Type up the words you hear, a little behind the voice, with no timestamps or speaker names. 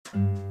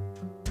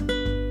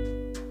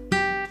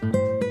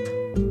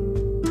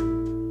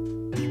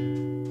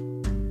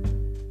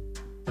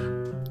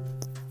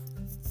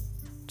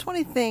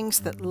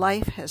things that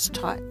life has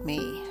taught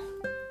me.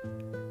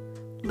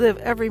 Live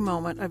every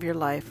moment of your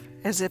life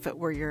as if it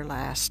were your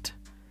last.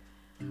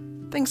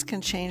 Things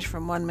can change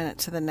from one minute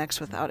to the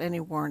next without any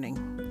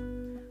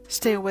warning.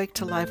 Stay awake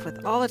to life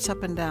with all its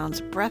up and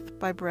downs, breath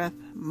by breath,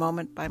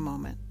 moment by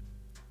moment.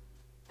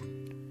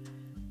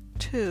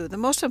 2. The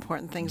most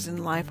important things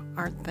in life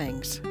aren't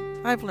things.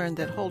 I've learned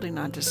that holding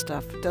on to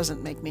stuff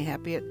doesn't make me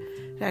happy. It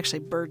actually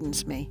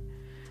burdens me.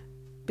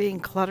 Being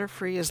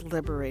clutter-free is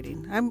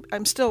liberating.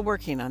 I'm still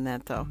working on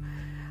that, though.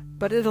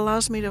 But it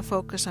allows me to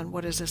focus on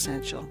what is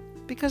essential.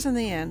 Because in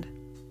the end,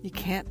 you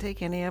can't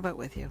take any of it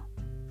with you.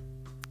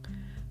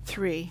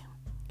 3.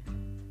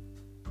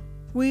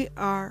 We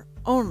are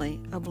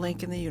only a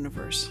blink in the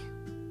universe.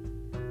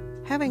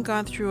 Having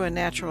gone through a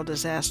natural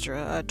disaster,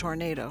 a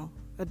tornado,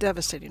 a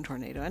devastating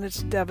tornado, and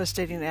its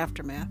devastating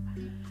aftermath,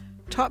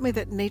 taught me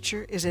that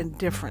nature is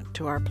indifferent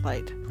to our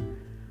plight.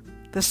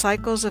 The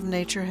cycles of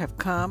nature have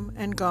come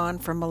and gone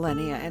for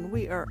millennia, and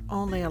we are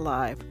only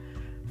alive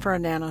for a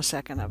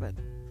nanosecond of it.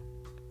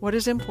 What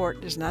is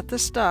important is not the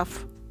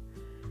stuff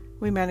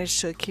we manage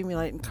to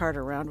accumulate and cart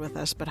around with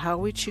us, but how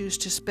we choose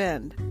to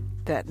spend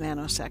that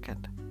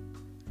nanosecond.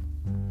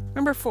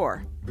 Number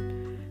 4,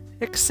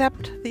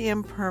 accept the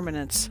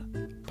impermanence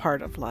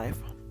part of life.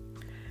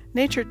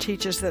 Nature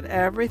teaches that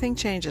everything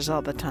changes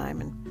all the time,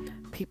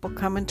 and people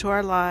come into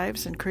our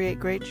lives and create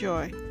great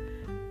joy.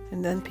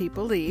 And then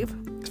people leave,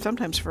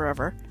 sometimes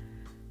forever,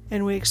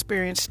 and we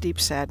experience deep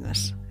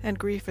sadness, and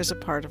grief is a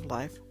part of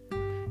life.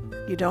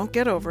 You don't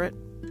get over it,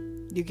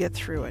 you get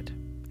through it.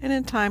 And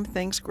in time,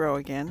 things grow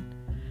again.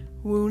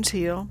 Wounds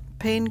heal,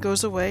 pain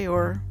goes away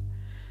or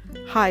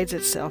hides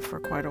itself for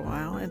quite a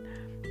while, and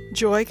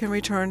joy can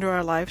return to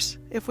our lives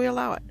if we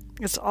allow it.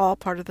 It's all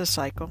part of the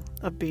cycle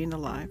of being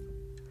alive.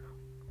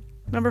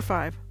 Number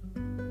 5,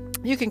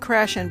 you can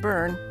crash and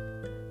burn,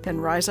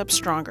 then rise up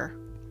stronger.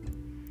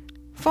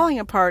 Falling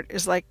apart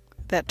is like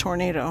that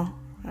tornado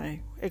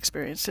I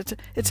experienced.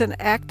 It's an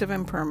act of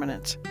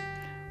impermanence.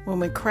 When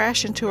we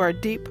crash into our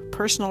deep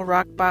personal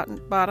rock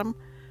bottom,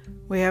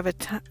 we have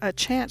a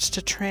chance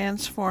to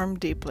transform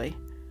deeply.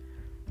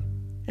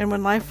 And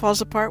when life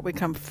falls apart, we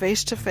come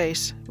face to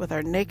face with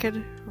our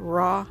naked,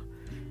 raw,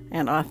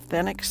 and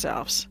authentic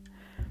selves.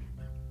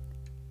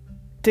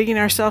 Digging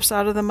ourselves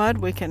out of the mud,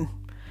 we can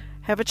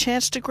have a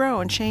chance to grow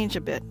and change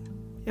a bit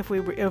if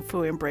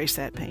we embrace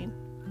that pain.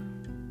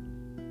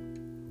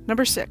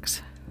 Number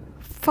 6,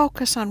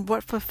 focus on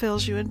what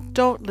fulfills you and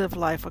don't live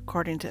life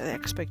according to the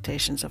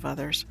expectations of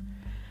others.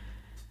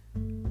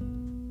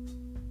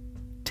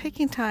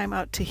 Taking time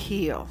out to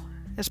heal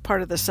is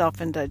part of the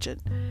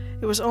self-indulgent.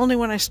 It was only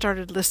when I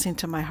started listening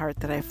to my heart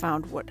that I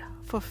found what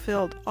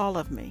fulfilled all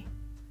of me.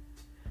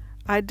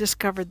 I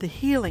discovered the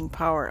healing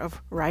power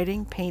of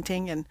writing,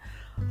 painting, and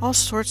all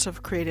sorts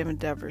of creative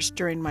endeavors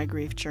during my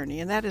grief journey,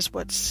 and that is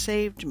what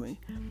saved me.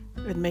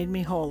 It made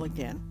me whole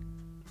again.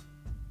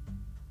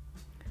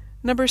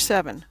 Number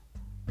 7,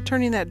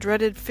 turning that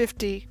dreaded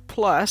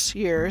 50-plus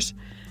years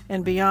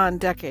and beyond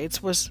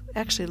decades was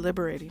actually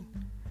liberating.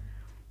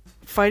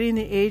 Fighting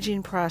the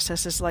aging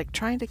process is like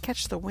trying to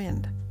catch the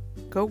wind.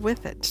 Go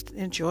with it.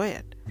 Enjoy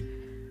it.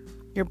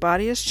 Your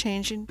body is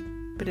changing,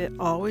 but it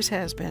always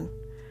has been.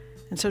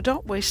 And so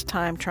don't waste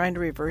time trying to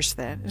reverse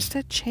that.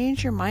 Instead,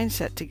 change your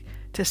mindset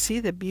to see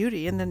the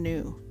beauty in the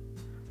new.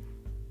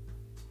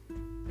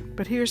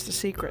 But here's the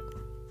secret.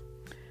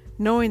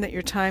 Knowing that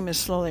your time is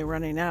slowly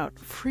running out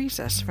frees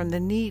us from the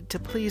need to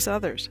please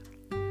others.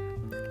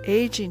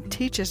 Aging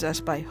teaches us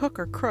by hook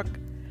or crook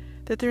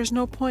that there's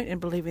no point in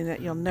believing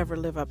that you'll never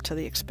live up to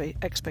the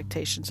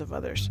expectations of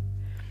others.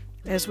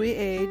 As we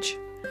age,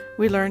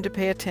 we learn to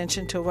pay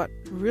attention to what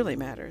really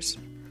matters.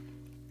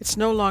 It's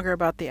no longer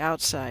about the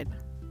outside,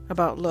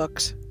 about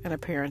looks and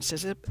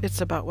appearances.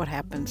 It's about what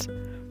happens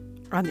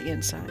on the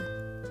inside.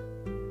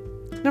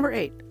 Number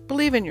 8,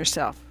 believe in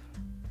yourself.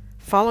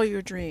 Follow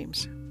your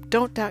dreams.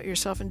 Don't doubt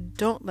yourself, and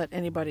don't let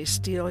anybody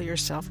steal your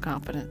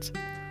self-confidence.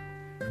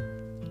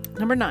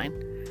 Number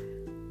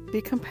 9,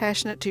 be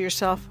compassionate to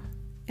yourself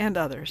and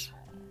others.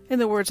 In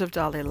the words of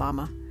Dalai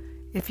Lama,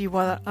 if you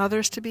want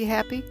others to be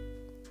happy,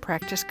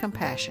 practice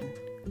compassion.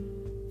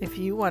 If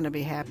you want to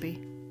be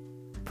happy,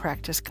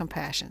 practice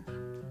compassion.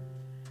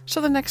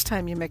 So the next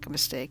time you make a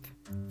mistake,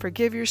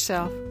 forgive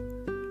yourself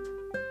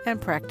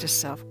and practice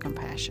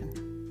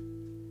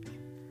self-compassion.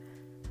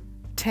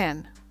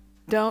 10,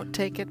 don't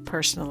take it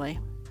personally.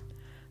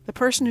 The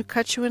person who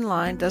cuts you in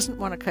line doesn't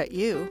want to cut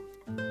you.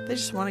 They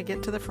just want to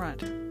get to the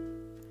front.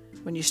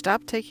 When you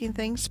stop taking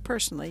things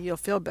personally, you'll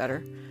feel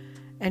better,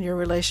 and your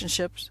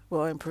relationships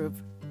will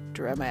improve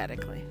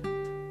dramatically.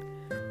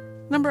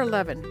 Number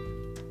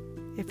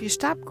 11, if you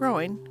stop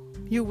growing,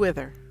 you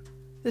wither.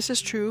 This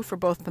is true for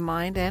both the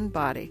mind and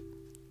body.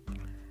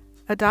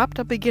 Adopt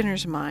a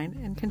beginner's mind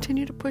and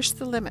continue to push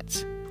the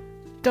limits.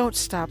 Don't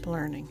stop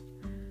learning.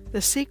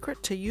 The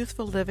secret to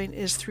youthful living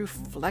is through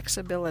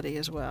flexibility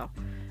as well.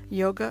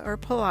 Yoga or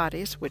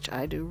Pilates, which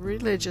I do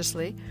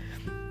religiously,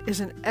 is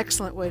an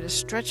excellent way to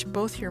stretch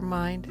both your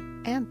mind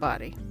and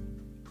body.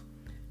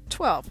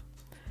 12.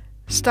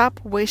 Stop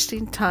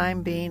wasting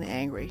time being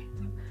angry.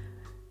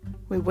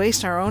 We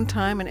waste our own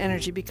time and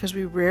energy because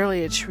we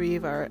rarely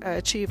achieve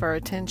our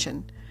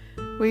attention.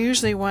 We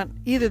usually want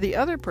either the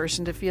other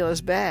person to feel as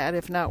bad,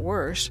 if not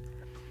worse,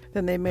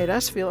 than they made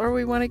us feel, or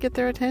we want to get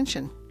their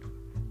attention.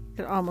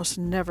 It almost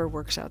never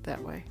works out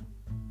that way.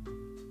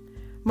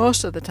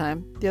 Most of the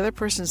time, the other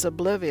person is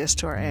oblivious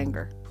to our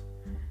anger.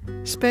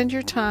 Spend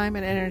your time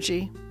and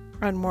energy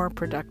on more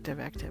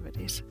productive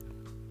activities.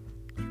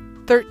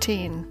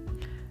 13.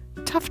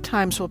 Tough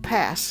times will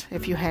pass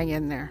if you hang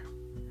in there.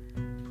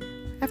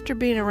 After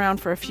being around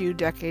for a few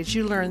decades,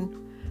 you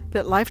learn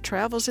that life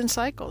travels in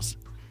cycles,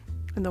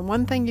 and the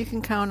one thing you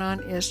can count on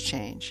is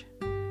change.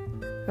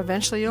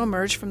 Eventually you'll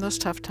emerge from those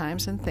tough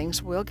times and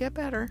things will get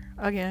better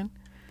again.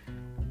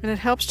 And it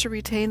helps to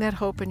retain that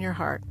hope in your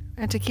heart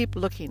and to keep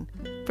looking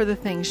for the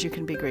things you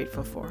can be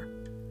grateful for.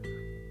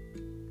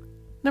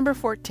 Number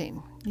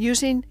 14.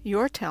 Using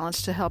your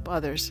talents to help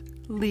others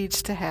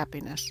leads to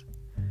happiness.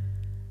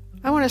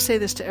 I want to say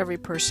this to every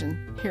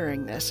person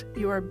hearing this.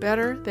 You are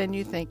better than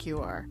you think you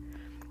are.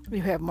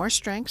 You have more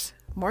strengths,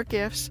 more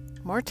gifts,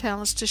 more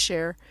talents to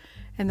share,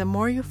 and the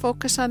more you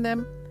focus on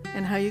them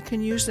and how you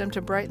can use them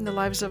to brighten the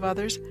lives of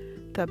others,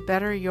 the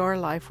better your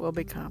life will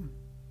become.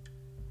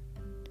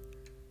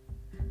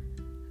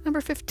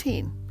 Number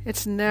 15.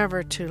 It's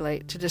never too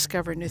late to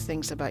discover new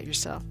things about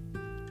yourself.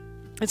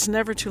 It's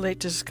never too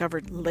late to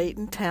discover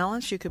latent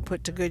talents you could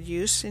put to good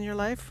use in your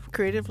life,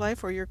 creative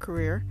life, or your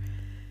career.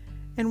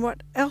 And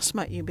what else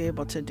might you be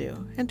able to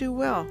do, and do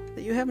well,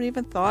 that you haven't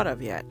even thought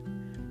of yet?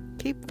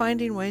 Keep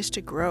finding ways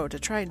to grow, to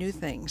try new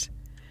things.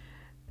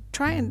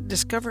 Try and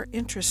discover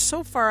interests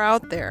so far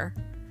out there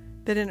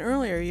that in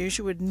earlier years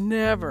you would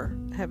never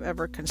have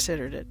ever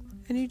considered it,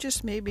 and you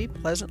just may be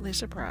pleasantly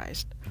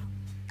surprised.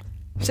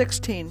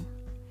 16.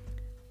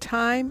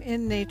 Time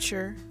in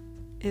nature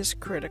is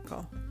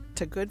critical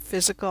to good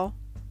physical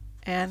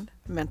and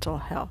mental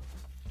health.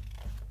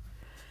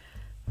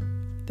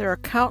 There are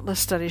countless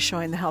studies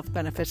showing the health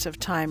benefits of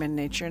time in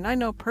nature, and I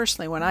know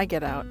personally when I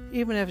get out,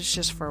 even if it's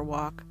just for a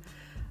walk,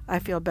 I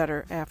feel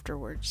better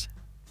afterwards.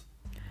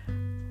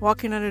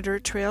 Walking on a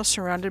dirt trail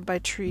surrounded by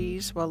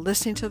trees while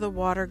listening to the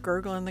water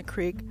gurgle in the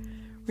creek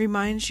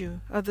reminds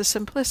you of the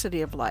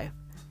simplicity of life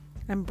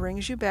and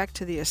brings you back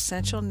to the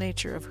essential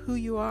nature of who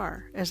you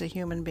are as a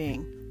human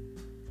being.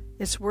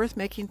 It's worth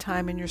making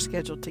time in your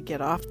schedule to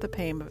get off the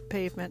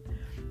pavement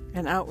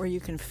and out where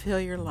you can fill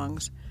your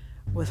lungs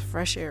with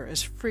fresh air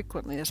as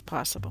frequently as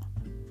possible.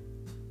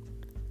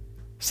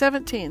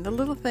 17. The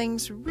little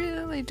things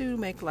really do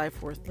make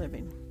life worth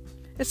living.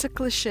 It's a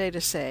cliche to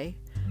say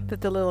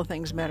that the little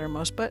things matter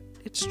most, but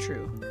it's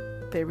true.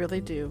 They really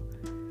do.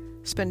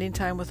 Spending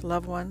time with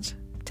loved ones,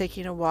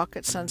 taking a walk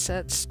at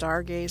sunset,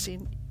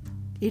 stargazing,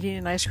 eating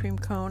an ice cream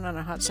cone on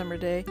a hot summer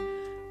day,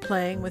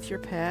 playing with your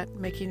pet,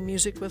 making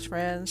music with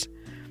friends,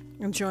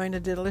 enjoying a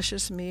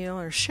delicious meal,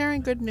 or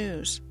sharing good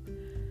news.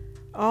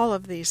 All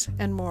of these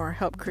and more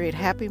help create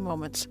happy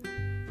moments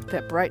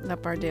that brighten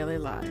up our daily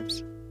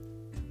lives.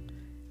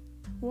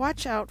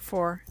 Watch out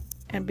for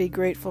and be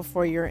grateful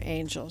for your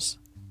angels.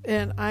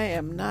 And I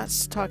am not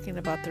talking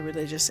about the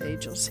religious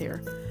angels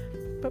here,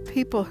 but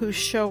people who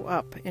show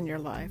up in your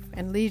life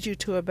and lead you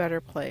to a better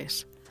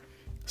place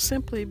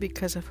simply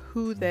because of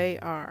who they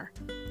are.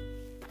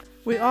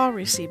 We all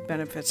receive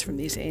benefits from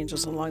these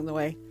angels along the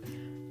way,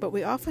 but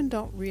we often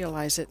don't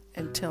realize it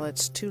until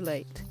it's too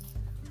late.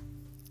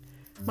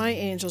 My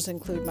angels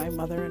include my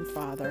mother and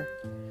father,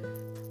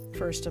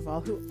 first of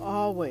all, who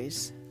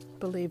always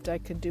believed I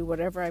could do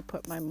whatever I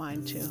put my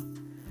mind to.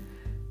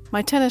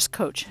 My tennis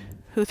coach,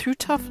 who through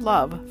tough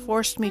love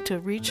forced me to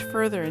reach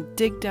further and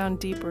dig down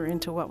deeper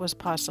into what was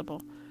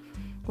possible.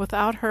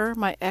 Without her,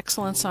 my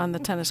excellence on the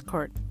tennis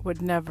court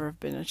would never have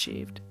been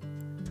achieved.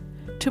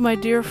 To my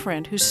dear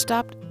friend who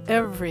stopped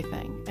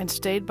everything and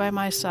stayed by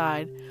my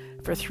side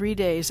for 3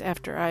 days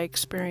after I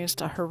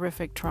experienced a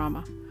horrific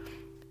trauma.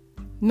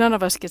 None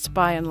of us gets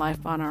by in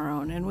life on our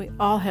own, and we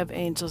all have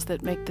angels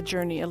that make the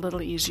journey a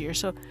little easier,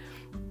 so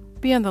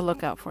be on the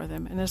lookout for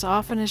them, and as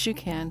often as you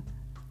can,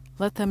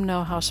 let them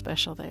know how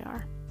special they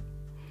are.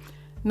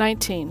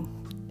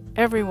 19.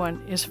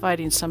 Everyone is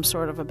fighting some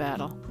sort of a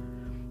battle.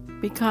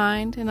 Be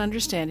kind and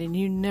understanding.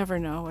 You never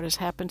know what has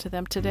happened to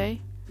them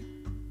today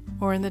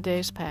or in the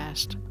days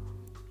past.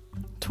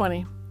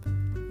 20.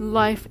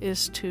 Life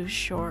is too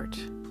short.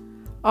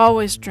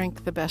 Always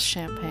drink the best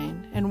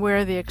champagne and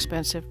wear the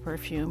expensive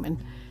perfume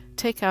and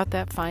take out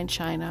that fine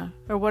china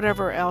or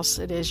whatever else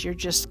it is. You're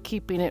just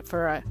keeping it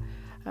for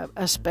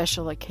a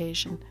special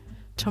occasion.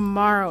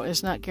 Tomorrow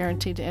is not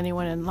guaranteed to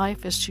anyone, and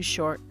life is too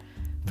short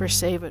for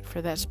save it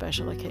for that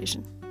special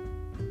occasion.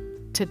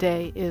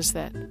 Today is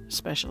that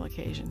special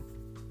occasion.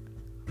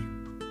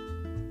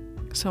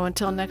 So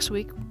until next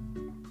week,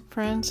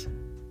 friends,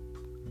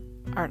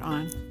 art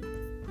on.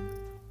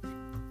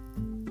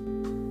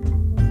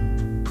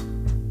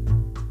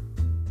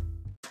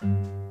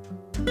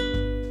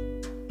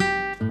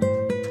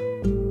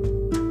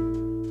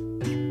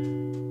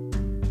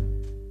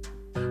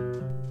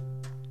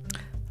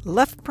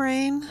 Left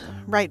brain,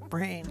 right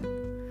brain.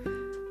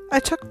 I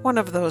took one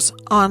of those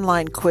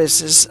online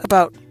quizzes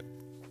about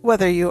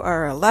whether you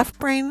are a left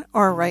brain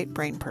or a right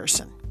brain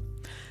person.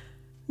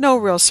 No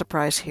real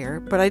surprise here,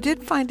 but I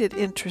did find it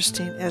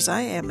interesting as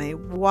I am a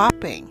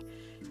whopping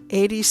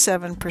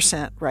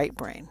 87% right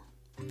brain.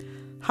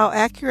 How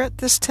accurate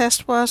this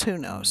test was, who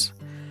knows?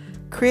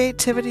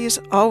 Creativity is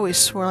always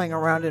swirling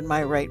around in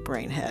my right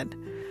brain head.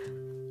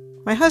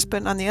 My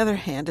husband, on the other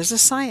hand, is a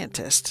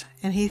scientist,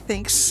 and he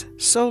thinks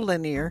so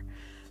linear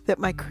that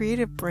my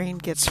creative brain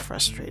gets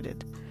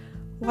frustrated.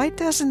 Why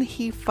doesn't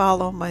he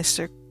follow my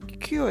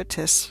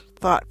circuitous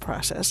thought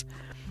process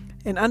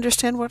and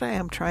understand what I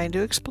am trying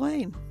to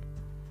explain?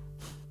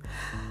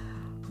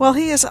 Well,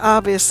 he is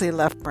obviously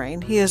left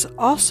brain. He is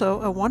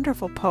also a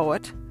wonderful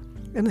poet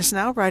and is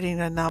now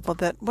writing a novel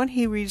that when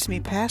he reads me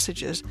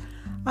passages,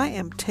 I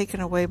am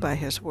taken away by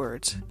his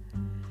words.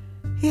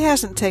 He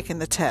hasn't taken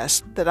the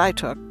test that I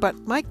took, but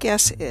my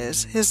guess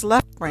is his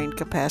left brain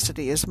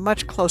capacity is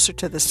much closer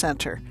to the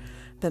center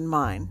than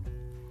mine.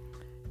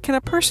 Can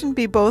a person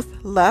be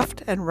both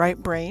left and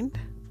right-brained?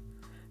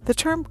 The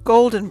term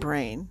golden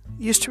brain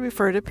used to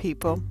refer to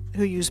people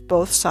who use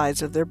both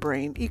sides of their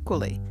brain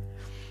equally.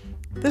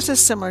 This is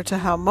similar to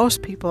how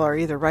most people are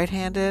either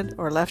right-handed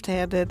or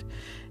left-handed,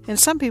 and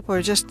some people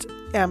are just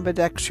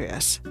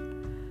ambidextrous.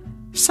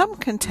 Some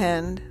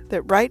contend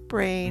that right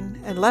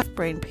brain and left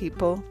brain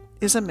people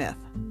is a myth.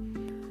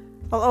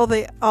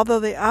 Although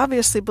they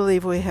obviously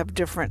believe we have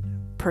different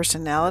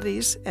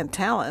personalities and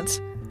talents,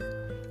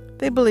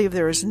 they believe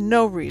there is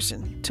no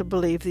reason to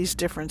believe these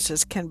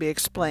differences can be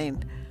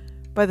explained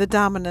by the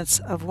dominance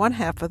of one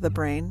half of the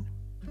brain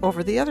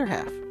over the other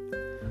half.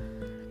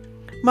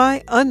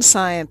 My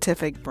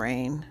unscientific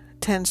brain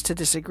tends to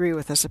disagree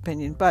with this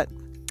opinion, but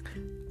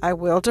I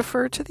will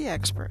defer to the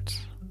experts.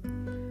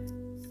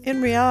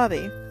 In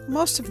reality,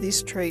 most of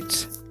these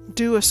traits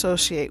do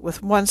associate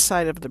with one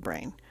side of the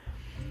brain.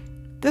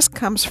 This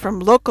comes from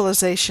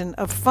localization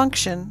of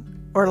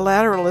function or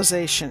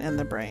lateralization in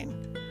the brain.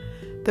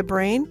 The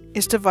brain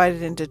is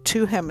divided into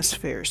two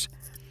hemispheres,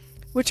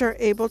 which are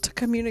able to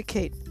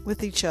communicate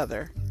with each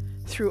other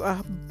through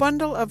a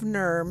bundle of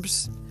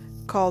nerves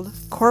called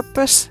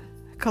corpus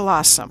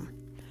callosum.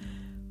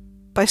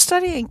 By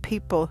studying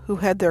people who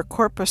had their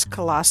corpus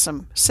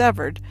callosum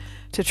severed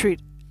to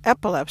treat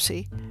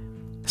epilepsy,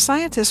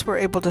 scientists were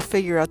able to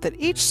figure out that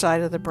each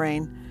side of the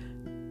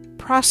brain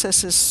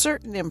processes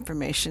certain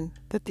information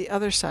that the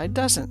other side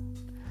doesn't.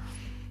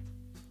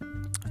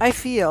 I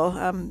feel,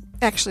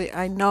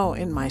 I know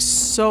in my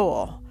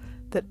soul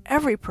that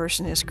every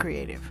person is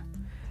creative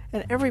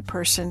and every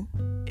person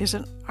is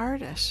an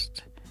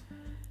artist.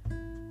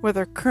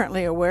 Whether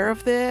currently aware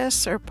of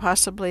this or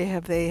possibly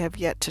they have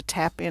yet to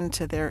tap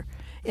into their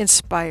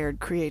inspired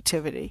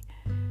creativity.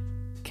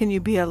 Can you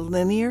be a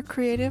linear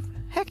creative?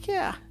 Heck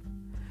yeah.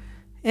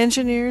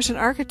 Engineers and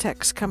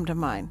architects come to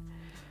mind.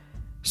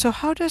 So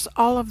how does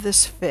all of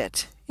this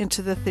fit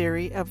into the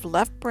theory of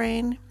left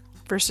brain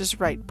versus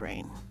right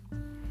brain?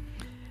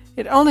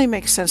 It only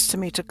makes sense to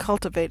me to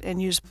cultivate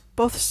and use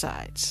both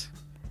sides.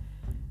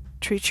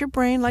 Treat your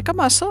brain like a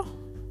muscle,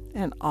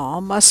 and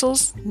all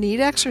muscles need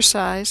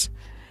exercise.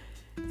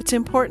 It's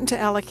important to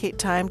allocate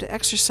time to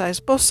exercise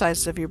both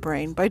sides of your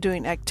brain by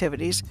doing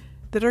activities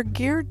that are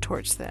geared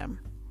towards them.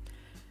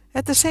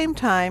 At the same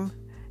time,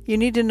 you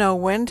need to know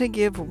when to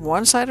give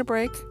one side a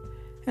break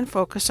and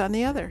focus on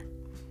the other.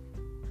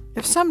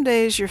 If some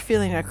days you're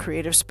feeling a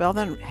creative spell,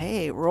 then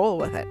hey, roll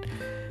with it.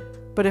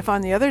 But if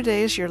on the other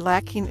days you're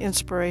lacking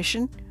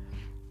inspiration,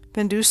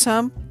 then do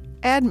some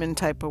admin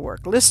type of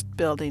work, list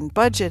building,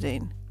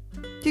 budgeting.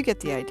 You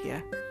get the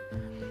idea.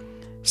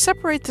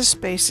 Separate the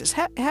spaces.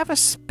 Have a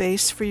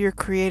space for your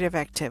creative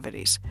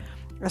activities,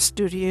 a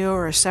studio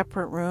or a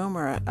separate room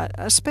or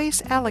a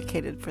space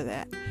allocated for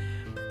that.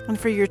 And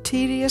for your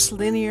tedious,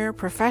 linear,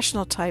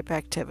 professional type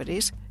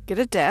activities, get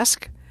a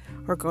desk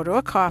or go to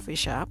a coffee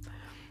shop,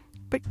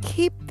 but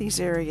keep these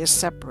areas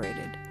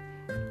separated.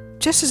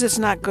 Just as it's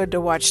not good to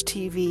watch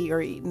TV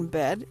or eat in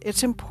bed,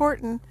 it's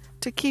important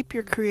to keep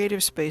your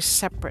creative space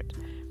separate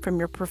from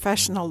your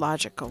professional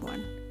logical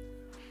one.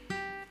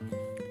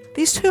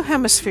 These two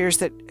hemispheres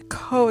that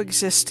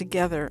coexist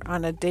together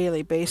on a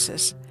daily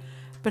basis,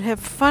 but have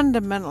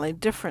fundamentally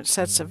different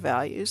sets of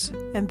values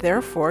and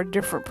therefore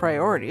different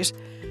priorities,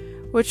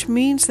 which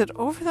means that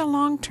over the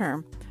long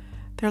term,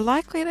 they're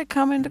likely to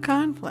come into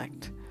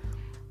conflict.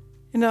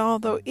 And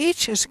although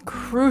each is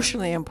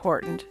crucially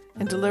important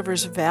and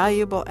delivers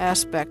valuable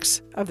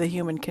aspects of the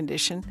human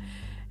condition,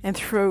 and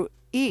through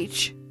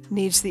each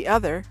needs the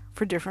other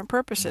for different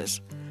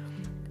purposes,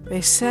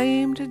 they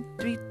seem to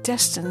be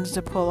destined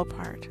to pull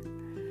apart.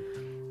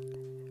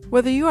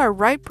 Whether you are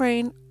right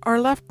brain or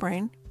left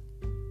brain,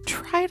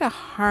 try to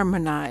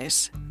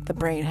harmonize the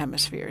brain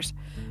hemispheres.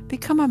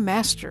 Become a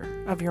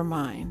master of your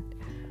mind.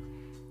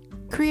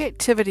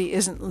 Creativity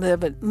isn't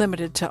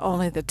limited to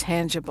only the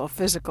tangible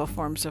physical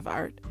forms of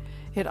art.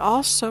 It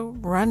also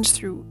runs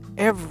through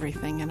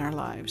everything in our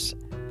lives.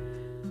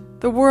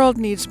 The world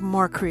needs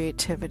more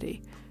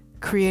creativity,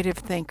 creative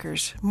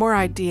thinkers, more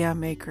idea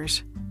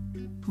makers,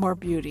 more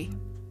beauty.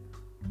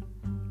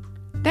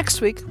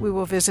 Next week, we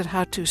will visit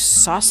how to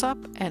sauce up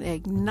and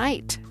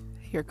ignite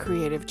your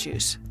creative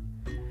juice.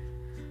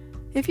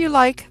 If you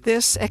like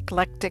this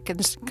eclectic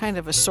and kind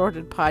of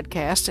assorted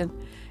podcast and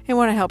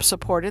want to help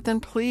support it, then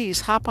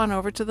please hop on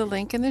over to the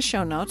link in the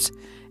show notes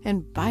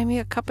and buy me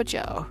a cup of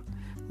joe.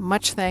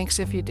 Much thanks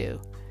if you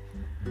do.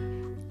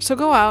 So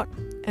go out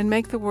and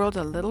make the world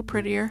a little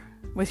prettier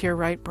with your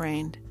right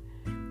brain.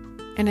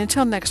 And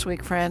until next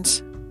week,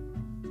 friends,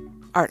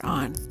 art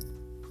on.